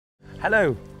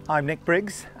Hello, I'm Nick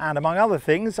Briggs, and among other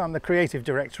things, I'm the creative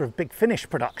director of Big Finish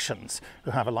Productions, who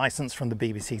have a license from the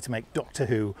BBC to make Doctor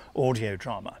Who audio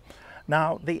drama.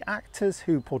 Now, the actors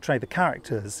who portray the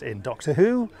characters in Doctor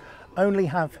Who only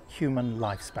have human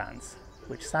lifespans,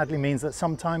 which sadly means that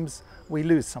sometimes we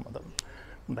lose some of them.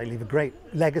 They leave a great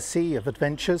legacy of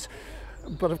adventures,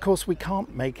 but of course we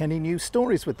can't make any new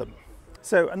stories with them.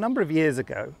 So a number of years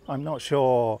ago, I'm not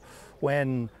sure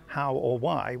when, how or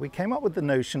why, we came up with the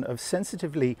notion of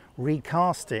sensitively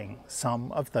recasting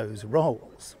some of those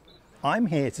roles. I'm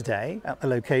here today at the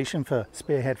location for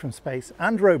Spearhead from Space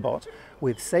and Robot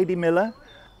with Sadie Miller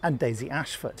and Daisy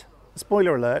Ashford.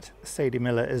 Spoiler alert, Sadie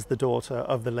Miller is the daughter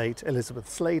of the late Elizabeth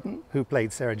SLADEN, who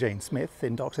played Sarah Jane Smith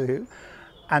in Doctor Who,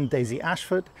 and Daisy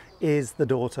Ashford is the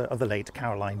daughter of the late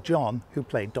Caroline John, who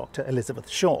played Dr. Elizabeth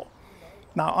Shaw.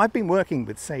 Now, I've been working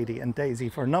with Sadie and Daisy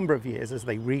for a number of years as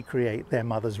they recreate their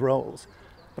mother's roles,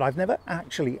 but I've never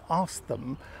actually asked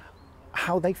them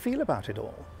how they feel about it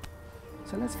all.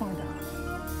 So let's find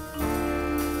out.